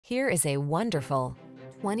Here is a wonderful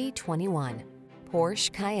 2021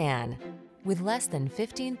 Porsche Cayenne. With less than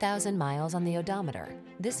 15,000 miles on the odometer,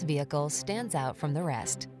 this vehicle stands out from the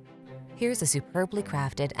rest. Here's a superbly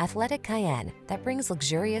crafted athletic Cayenne that brings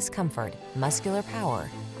luxurious comfort, muscular power,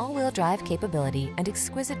 all-wheel drive capability, and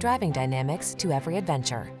exquisite driving dynamics to every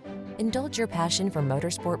adventure. Indulge your passion for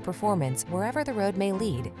motorsport performance wherever the road may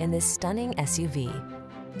lead in this stunning SUV.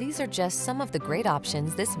 These are just some of the great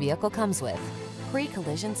options this vehicle comes with: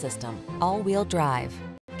 pre-collision system, all-wheel drive,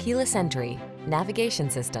 keyless entry, navigation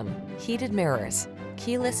system, heated mirrors,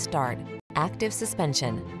 keyless start, active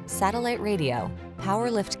suspension, satellite radio, power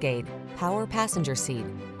liftgate, power passenger seat.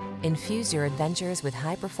 Infuse your adventures with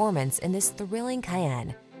high performance in this thrilling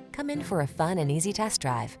Cayenne. Come in for a fun and easy test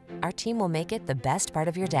drive. Our team will make it the best part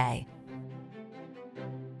of your day.